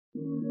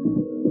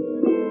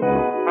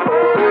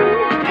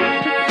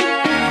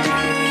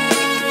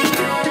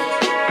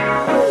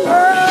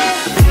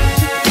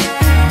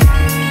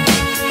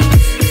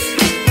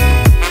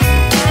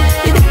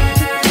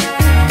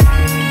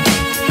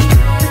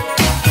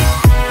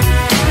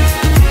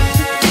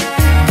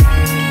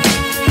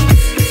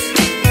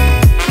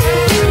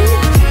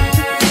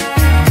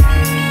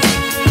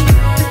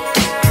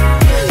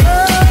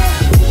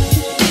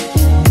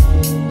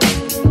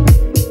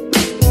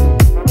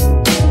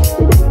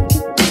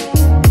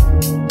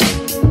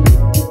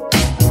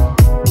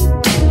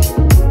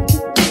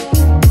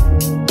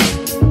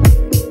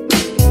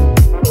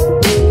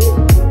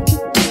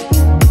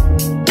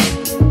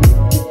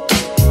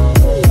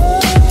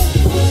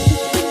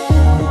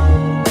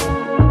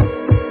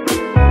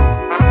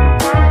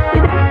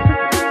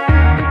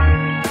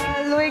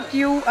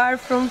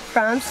From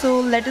France, so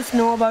let us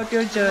know about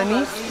your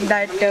journey,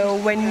 that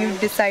when you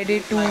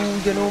decided to,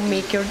 you know,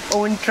 make your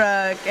own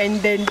truck and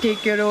then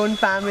take your own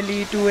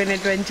family to an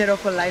adventure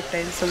of a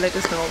lifetime. So let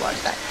us know about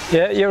that.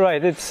 Yeah, you're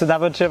right. It's an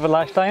adventure of a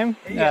lifetime.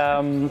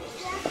 Yeah.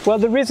 Well,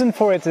 the reason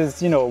for it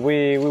is, you know,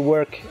 we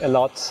work a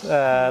lot,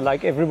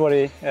 like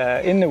everybody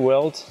in the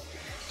world.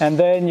 And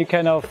then you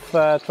kind of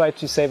try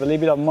to save a little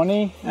bit of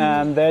money,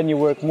 and then you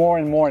work more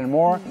and more and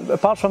more.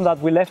 Apart from that,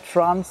 we left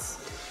France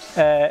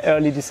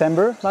early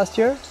December last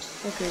year.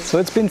 Okay. So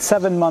it's been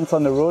 7 months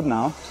on the road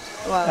now.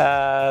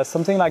 Wow.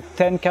 Something like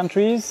 10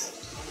 countries.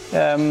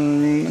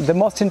 The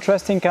most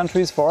interesting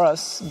countries for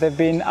us, they've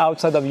been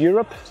outside of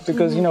Europe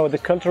because, you know, the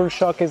cultural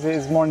shock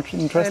is more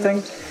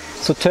interesting.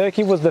 So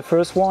Turkey was the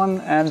first one,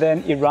 and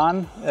then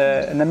Iran,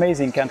 an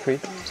amazing country.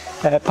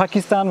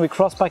 Pakistan, we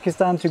crossed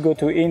Pakistan to go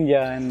to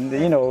India, and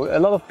you know, a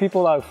lot of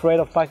people are afraid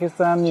of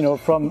Pakistan, you know,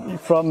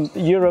 from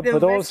Europe,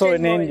 but also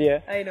in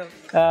India. I know.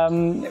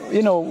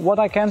 You know, what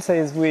I can say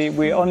is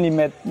we only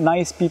met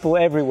nice people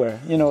everywhere.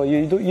 You know,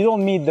 you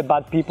don't meet the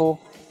bad people.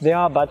 There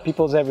are bad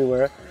people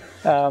everywhere.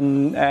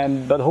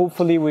 But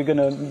hopefully we're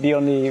gonna be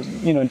only,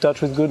 you know, in touch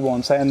with good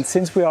ones. And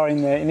since we are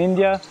in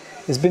India,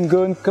 it's been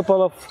going a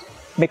couple of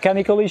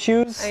mechanical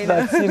issues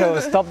that, you know,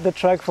 stopped the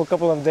truck for a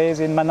couple of days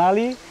in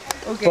Manali.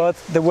 Okay. But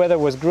the weather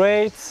was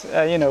great.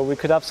 You know, we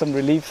could have some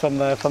relief from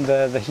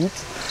the heat.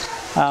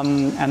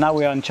 And now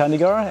we are in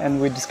Chandigarh, and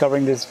we're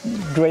discovering this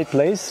great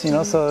place. You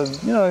know, so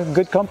you know,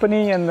 good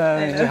company, and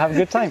we have a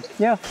good time.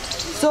 Yeah.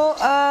 So,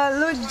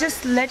 look,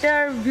 just let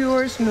our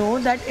viewers know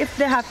that if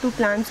they have to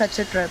plan such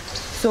a trip,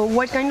 so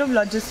what kind of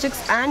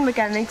logistics and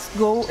mechanics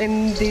go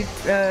in the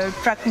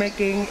truck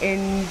making,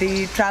 in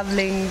the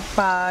traveling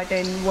part,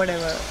 and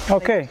whatever?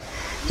 Okay.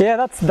 Yeah,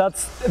 that's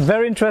a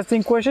very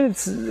interesting question.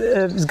 It's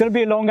going to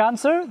be a long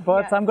answer,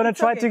 but yeah, I'm going to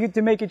try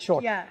to make it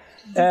short. Yeah.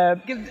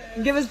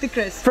 Give us the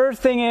crisp.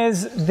 First thing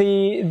is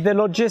the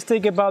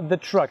logistic about the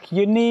truck.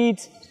 You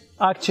need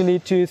actually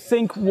to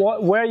think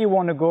where you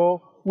want to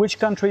go, which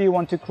country you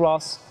want to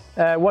cross,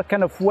 what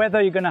kind of weather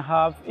you're going to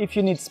have, if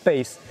you need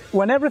space.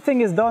 When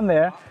everything is done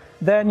there,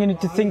 then you need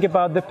to think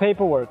about the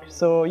paperwork.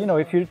 So, you know,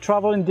 if you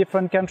travel in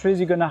different countries,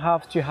 you're going to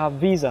have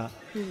visa.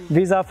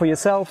 Visa for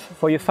yourself,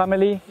 for your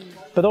family,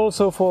 but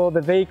also for the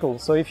vehicle.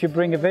 So if you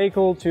bring a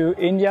vehicle to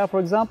India, for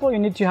example, you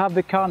need to have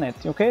the carnet,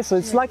 okay? So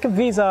it's like a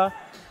visa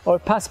or a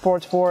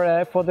passport for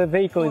the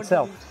vehicle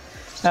itself.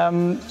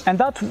 And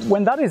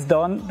when that is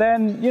done,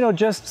 then, you know,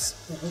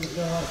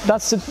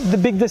 that's the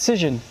big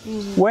decision.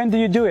 When do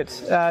you do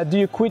it? Do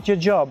you quit your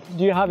job?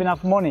 Do you have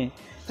enough money?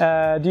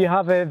 Do you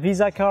have a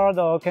visa card,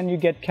 or can you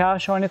get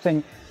cash or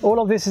anything? All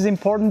of this is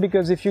important,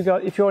 because if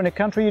you're in a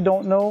country you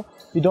don't know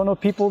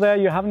people there,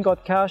 you haven't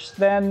got cash,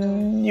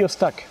 then you're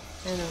stuck.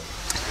 I know.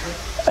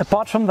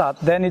 Apart from that,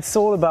 then it's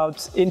all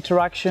about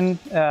interaction,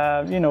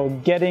 you know,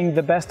 getting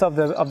the best of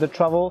the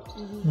travel.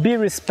 Be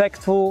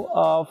respectful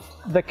of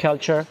the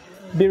culture,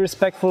 be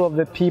respectful of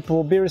the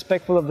people, be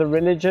respectful of the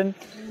religion,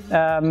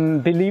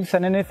 beliefs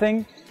and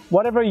anything.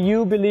 Whatever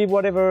you believe,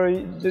 whatever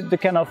the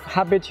kind of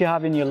habit you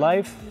have in your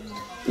life,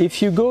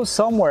 if you go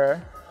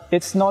somewhere,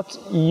 it's not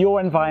your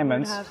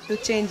environment. You have to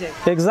change it.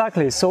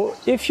 Exactly. So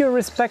if you're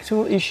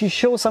respectful, if you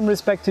show some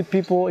respect to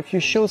people, if you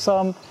show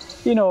some,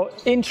 you know,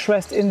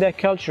 interest in their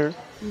culture,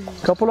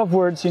 couple of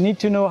words, you need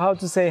to know how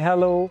to say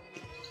hello,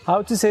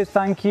 how to say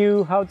thank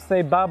you, how to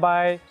say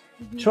bye-bye.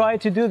 Try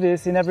to do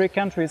this in every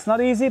country. It's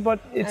not easy, but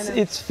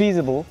it's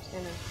feasible.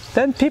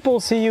 Then people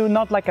see you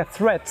not like a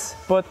threat,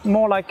 but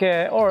more like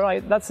all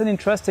right, that's an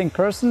interesting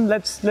person,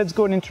 let's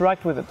go and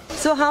interact with it.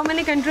 So how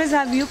many countries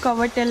have you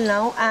covered till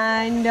now,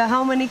 and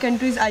how many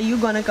countries are you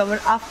gonna cover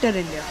after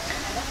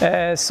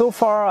India? So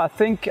far, I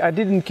think, I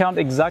didn't count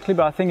exactly,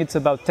 but I think it's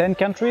about 10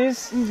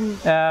 countries.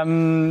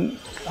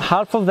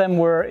 Half of them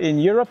were in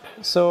Europe,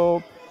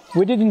 so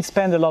we didn't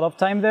spend a lot of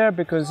time there,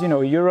 because, you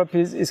know, Europe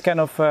is kind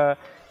of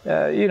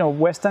you know,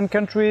 Western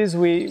countries.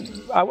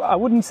 I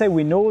wouldn't say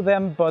we know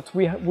them, but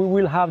we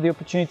will have the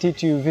opportunity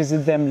to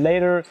visit them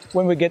later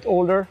when we get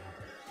older.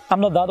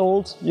 I'm not that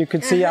old, you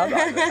could see,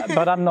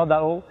 but I'm not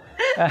that old.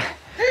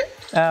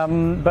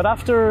 But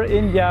after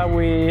India,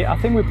 I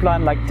think we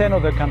planned like 10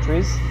 other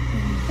countries.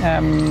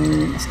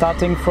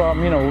 starting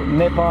from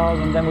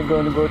Nepal, and then we're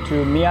going to go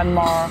to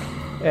Myanmar,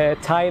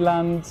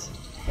 Thailand,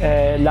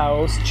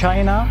 Laos,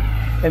 China.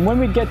 And when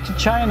we get to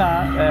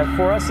China,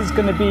 for us it's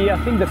going to be, I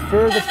think, the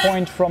furthest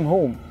point from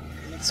home.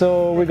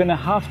 So we're going to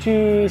have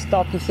to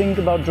start to think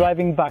about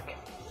driving back.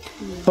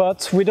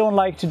 But we don't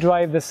like to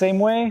drive the same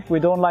way. We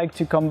don't like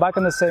to come back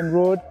on the same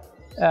road.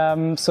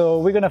 So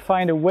we're going to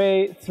find a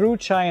way through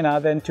China,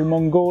 then to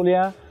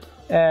Mongolia,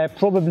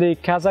 probably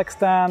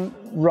Kazakhstan,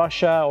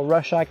 Russia, or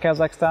Russia,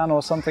 Kazakhstan,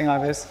 or something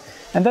like this,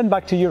 and then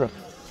back to Europe.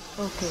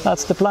 Okay.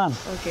 That's the plan.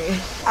 Okay.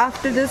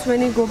 After this, when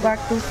you go back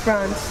to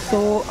France,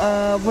 so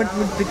what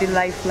would be the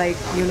life like?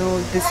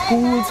 The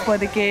schools for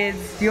the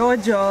kids, your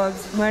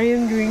jobs,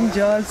 Mariam doing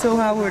jobs. So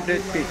how would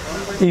it be?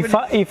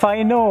 If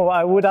I know,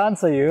 I would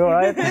answer you. All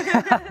right.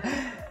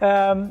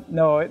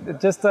 No,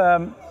 just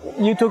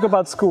you talk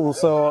about school.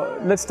 So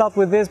let's start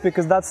with this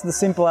because that's the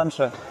simple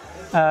answer.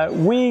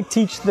 We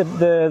teach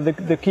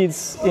the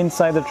kids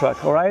inside the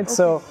truck. All right. Okay.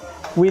 So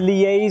we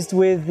liaised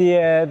with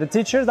the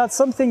teacher. That's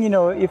something,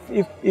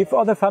 if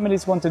other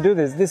families want to do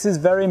this, this is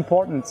very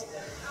important.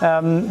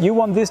 You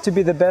want this to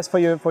be the best for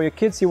your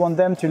kids. You want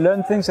them to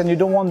learn things, and you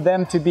don't want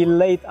them to be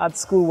late at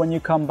school when you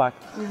come back.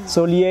 Mm-hmm.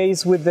 So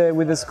liaise with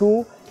the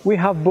school. We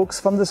have books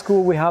from the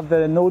school. We have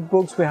the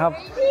notebooks. We have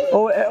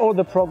all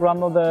the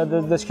program, all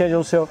the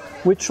schedule. So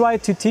we try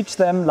to teach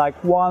them like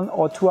 1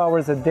 or 2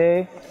 hours a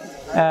day.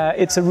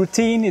 It's a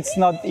routine. It's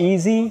not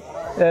easy.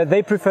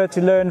 They prefer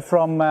to learn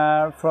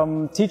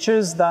from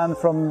teachers than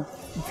from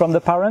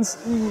the parents.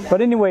 Mm.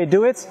 But anyway,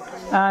 do it.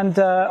 And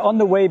on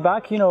the way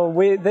back, they're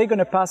going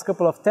to pass a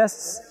couple of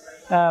tests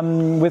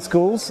with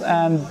schools,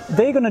 and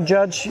they're going to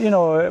judge,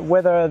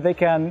 whether they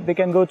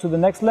can go to the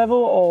next level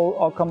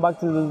or come back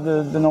to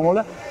the normal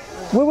level.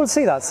 We will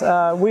see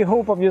that. We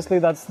hope, obviously,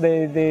 that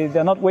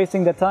they're not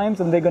wasting their time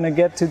and they're going to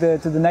get to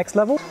the next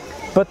level.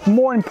 But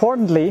more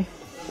importantly,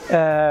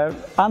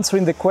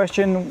 answering the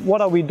question,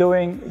 what are we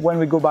doing when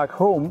we go back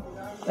home?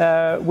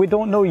 We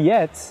don't know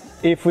yet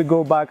if we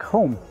go back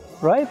home,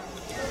 right?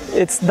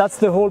 That's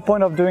the whole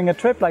point of doing a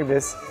trip like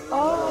this.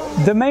 Oh.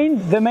 The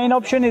main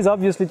option is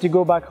obviously to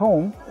go back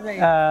home. Right.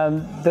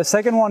 The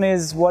second one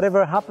is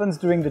whatever happens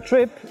during the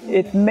trip.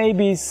 It may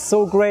be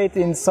so great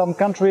in some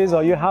countries,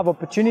 or you have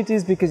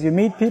opportunities because you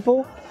meet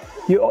people.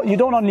 You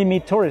don't only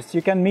meet tourists.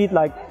 You can meet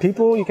like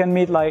people. You can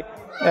meet like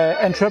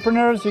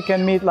entrepreneurs. You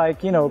can meet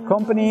like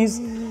companies.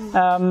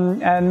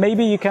 And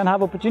maybe you can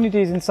have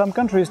opportunities in some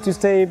countries to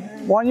stay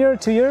 1 year,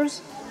 2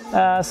 years.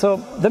 So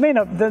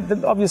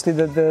obviously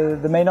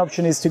the main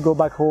option is to go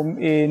back home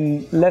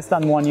in less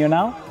than 1 year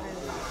now.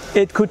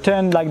 It could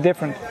turn like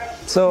different.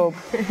 So,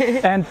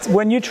 and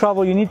when you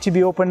travel, you need to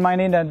be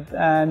open-minded,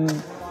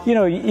 and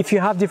if you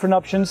have different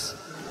options,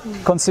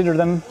 consider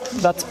them.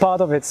 That's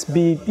part of it.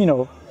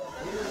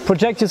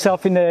 Project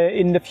yourself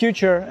in the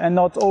future and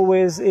not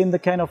always in the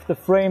kind of the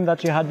frame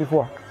that you had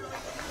before.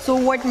 So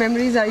what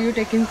memories are you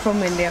taking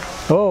from India?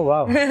 Oh,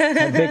 wow.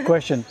 A big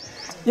question.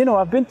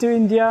 I've been to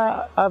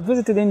India. I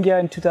visited India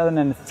in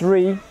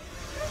 2003,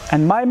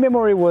 and my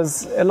memory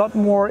was a lot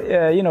more,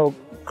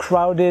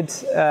 crowded,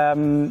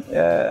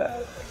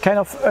 kind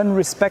of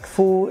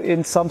unrespectful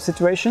in some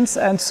situations.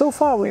 And so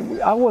far,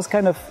 I was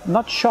kind of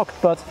not shocked,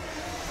 but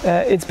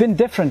it's been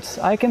different.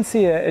 I can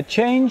see a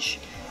change.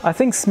 I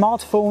think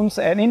smartphones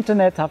and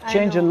internet have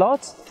changed a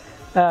lot.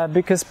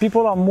 Because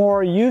people are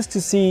more used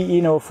to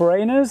see,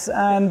 foreigners,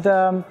 and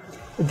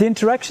the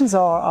interactions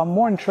are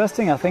more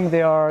interesting. I think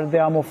they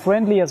are more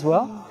friendly as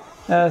well.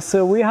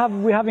 So we're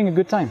having a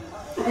good time,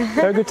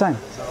 very good time.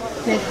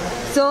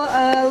 So,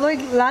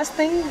 last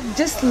thing,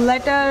 just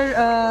let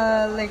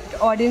our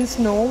audience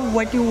know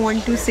what you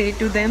want to say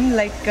to them,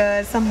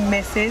 some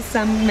message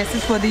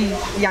for the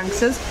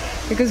youngsters.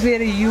 Because we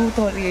are a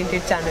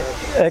youth-oriented channel.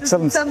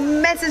 Excellent.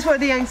 Some message for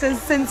the youngsters,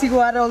 since you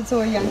are also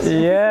a youngster.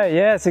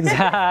 Yes,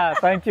 exactly.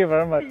 Thank you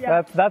very much.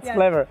 Yeah. That's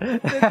clever.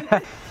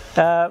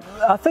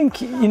 I think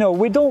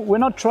we're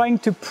not trying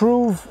to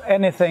prove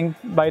anything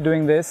by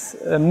doing this.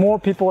 More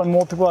people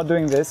are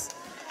doing this.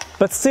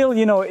 But still,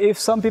 if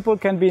some people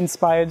can be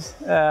inspired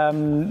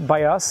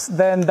by us,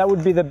 then that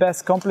would be the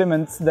best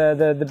compliment,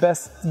 the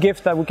best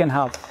gift that we can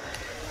have.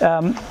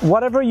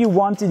 Whatever you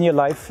want in your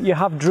life, you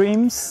have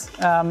dreams.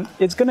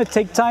 It's going to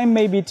take time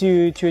maybe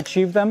to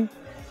achieve them.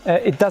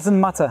 It doesn't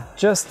matter.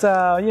 Just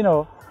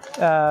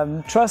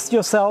trust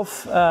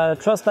yourself.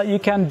 Trust that you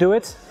can do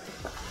it.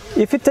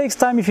 If it takes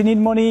time, if you need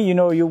money,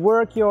 you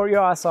work your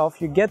ass off.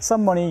 You get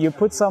some money. You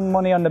put some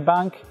money on the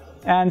bank,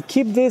 and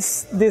keep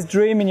this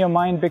dream in your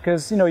mind,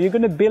 because you're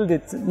going to build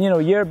it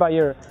year by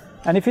year.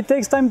 And if it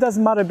takes time, it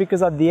doesn't matter,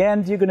 because at the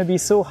end you're going to be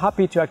so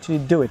happy to actually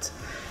do it.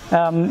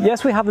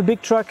 Yes, we have a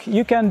big truck.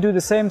 You can do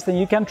the same thing.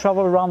 You can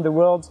travel around the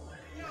world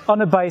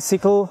on a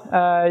bicycle.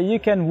 You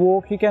can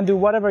walk. You can do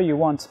whatever you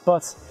want.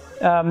 But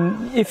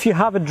if you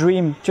have a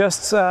dream,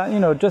 just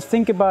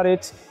think about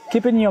it.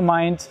 Keep it in your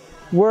mind.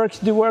 Work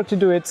to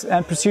do it,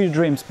 and pursue your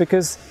dreams,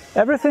 because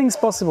everything's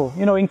possible.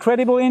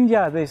 Incredible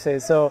India, they say.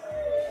 So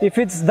if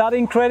it's that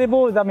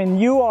incredible, I mean,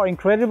 you are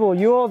incredible.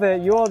 You are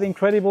the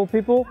incredible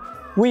people.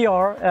 We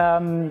are.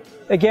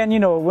 Again, you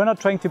know, we're not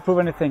trying to prove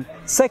anything.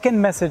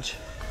 Second message,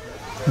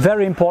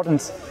 very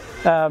important.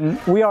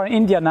 We are in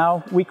India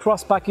now. We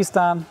crossed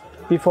Pakistan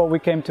before we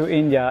came to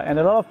India, and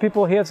a lot of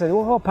people here say,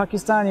 "Oh,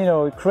 Pakistan, you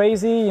know,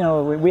 crazy. You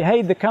know, we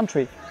hate the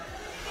country."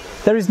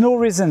 There is no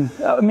reason.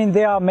 I mean,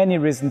 there are many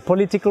reasons: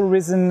 political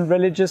reason,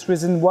 religious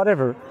reason,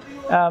 whatever.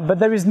 But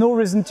there is no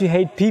reason to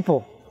hate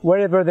people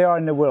wherever they are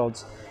in the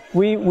world.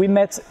 We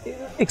met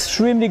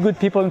extremely good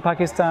people in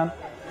Pakistan.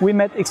 We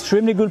met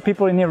extremely good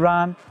people in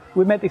Iran.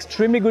 We met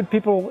extremely good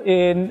people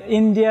in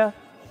India.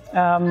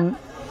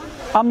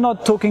 I'm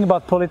not talking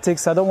about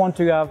politics. I don't want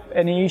to have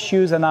any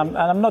issues, and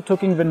I'm not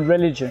talking even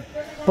religion.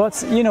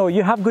 But you know,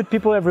 you have good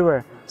people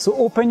everywhere. So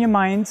open your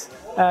mind.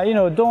 You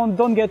know,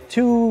 don't get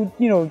too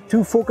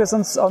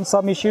focused on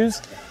some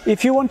issues.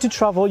 If you want to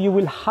travel, you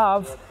will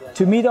have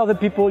to meet other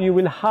people. You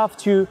will have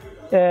to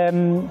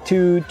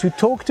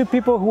talk to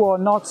people who are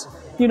not,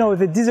 you know,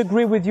 they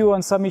disagree with you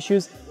on some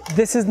issues.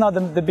 This is not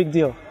the big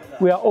deal.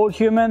 We are all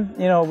human,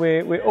 you know,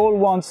 we all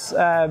want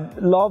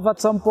love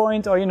at some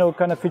point, or, you know,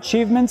 kind of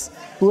achievements.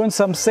 We want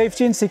some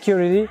safety and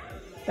security.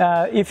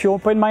 If you're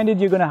open-minded,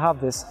 you're going to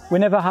have this. We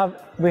never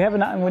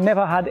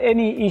had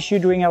any issue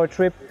during our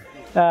trip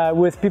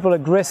with people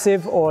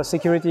aggressive or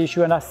security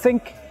issue, and I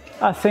think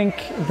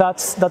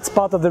that's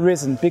part of the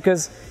reason,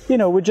 because, you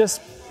know, we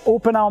just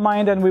open our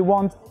mind and we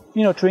want,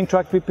 you know, to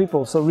interact with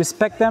people. So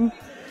respect them,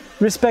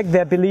 respect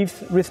their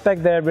beliefs,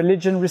 respect their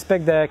religion,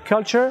 respect their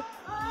culture,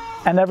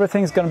 and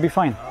everything's going to be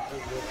fine.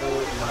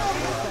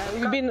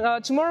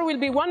 Tomorrow will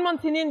be 1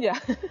 month in India.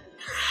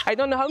 I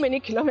don't know how many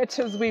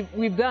kilometers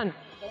we've done.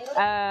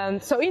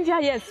 So India,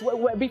 yes.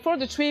 Before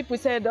the trip, we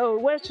said, "Oh,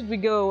 where should we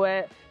go?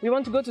 We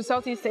want to go to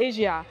Southeast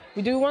Asia.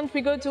 We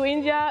go to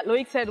India."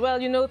 Loic said,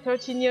 "Well, you know,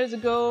 13 years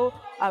ago,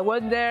 I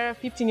went there.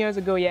 15 years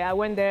ago, yeah, I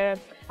went there.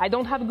 I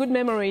don't have a good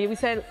memory." We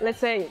said, "Let's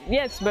say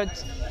yes, but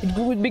it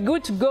would be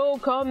good to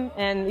come,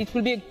 and it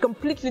will be a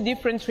completely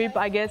different trip,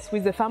 I guess,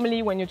 with the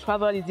family. When you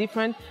travel, it's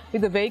different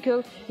with the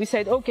vehicle." We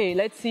said, "Okay,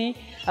 let's see.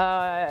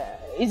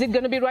 Is it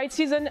going to be right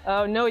season?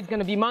 No, it's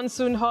going to be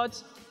monsoon,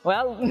 hot.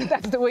 Well,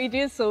 that's the way it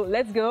is. So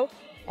let's go."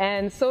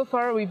 And so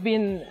far, we've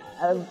been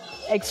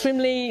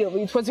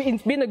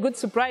it's been a good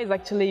surprise,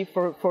 actually,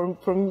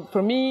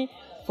 for me,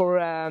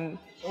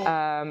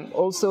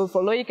 also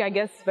for Loic, I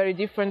guess, very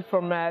different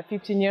from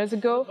 15 years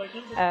ago.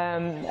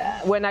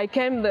 When I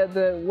came,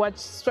 what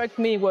struck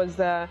me was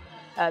the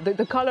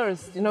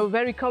colors, you know,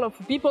 very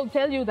colorful. People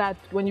tell you that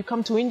when you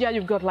come to India,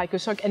 you've got like a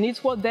shock, and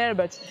it was there,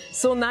 but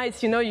so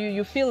nice, you know,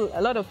 you feel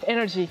a lot of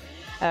energy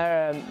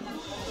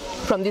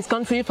from this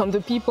country, from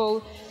the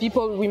people.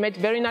 We met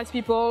very nice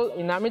people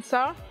in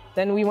Amritsar.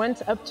 Then we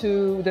went up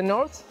to the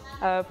north,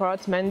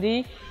 perhaps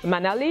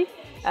Manali.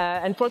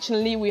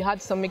 Unfortunately, we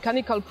had some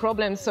mechanical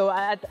problems. So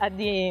at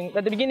the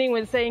beginning,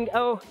 we were saying,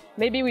 "Oh,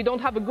 maybe we don't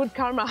have a good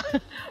karma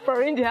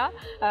for India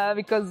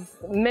because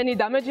many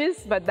damages."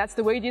 But that's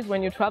the way it is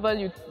when you travel.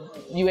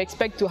 You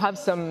expect to have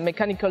some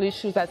mechanical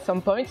issues at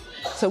some point.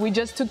 So we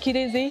just took it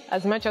easy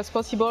as much as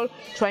possible,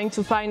 trying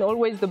to find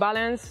always the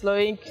balance.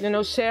 Loic, you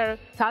know, share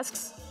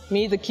tasks,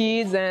 me, the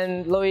kids,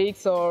 and Loic,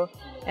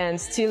 and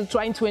still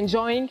trying to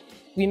enjoy.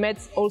 We met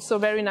also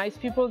very nice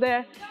people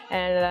there,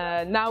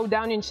 and now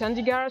down in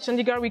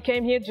Chandigarh, we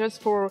came here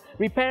just for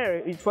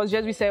repair. It was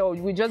just, we say, "Oh,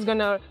 we're just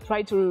gonna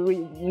try to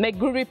make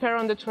good repair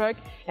on the truck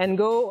and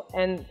go."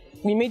 And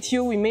we meet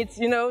you,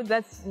 you know,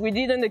 we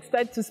didn't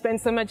expect to spend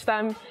so much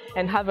time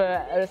and have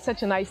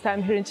such a nice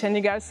time here in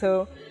Chandigarh.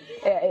 So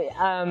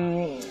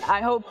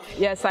I hope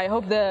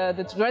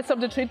the rest of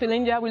the trip in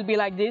India will be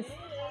like this.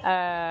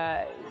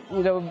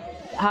 You know,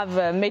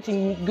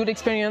 making good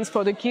experience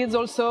for the kids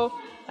also.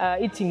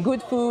 Eating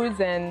good foods,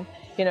 and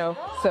you know,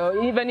 so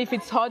even if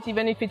it's hot,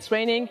 even if it's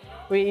raining,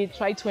 we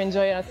try to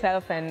enjoy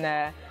ourselves, and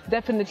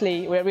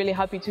definitely we're really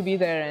happy to be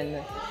there.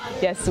 And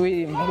yes,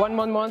 1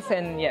 more month,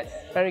 and yes,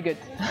 very good.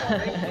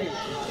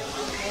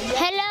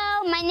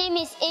 Hello, my name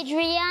is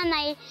Adrian.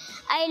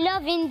 I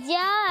love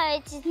India.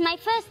 It's my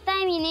first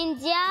time in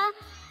India.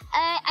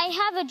 I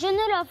have a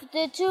journal of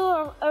the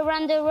tour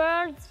around the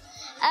world.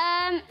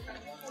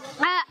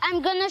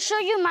 I'm gonna show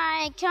you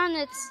my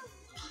carnet.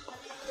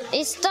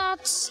 It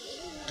starts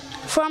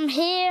from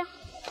here,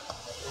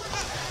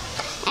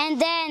 and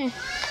then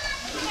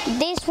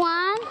this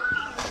one,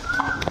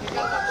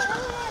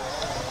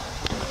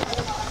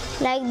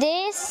 like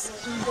this,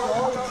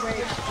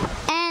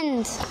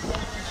 and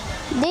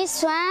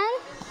this one,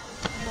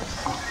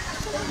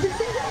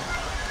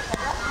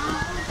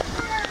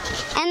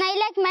 and I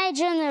like my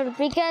journal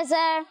because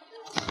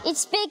it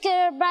speaks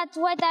about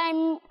what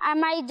am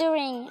I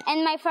doing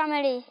and my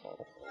family.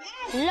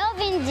 Love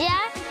India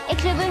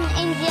et le bon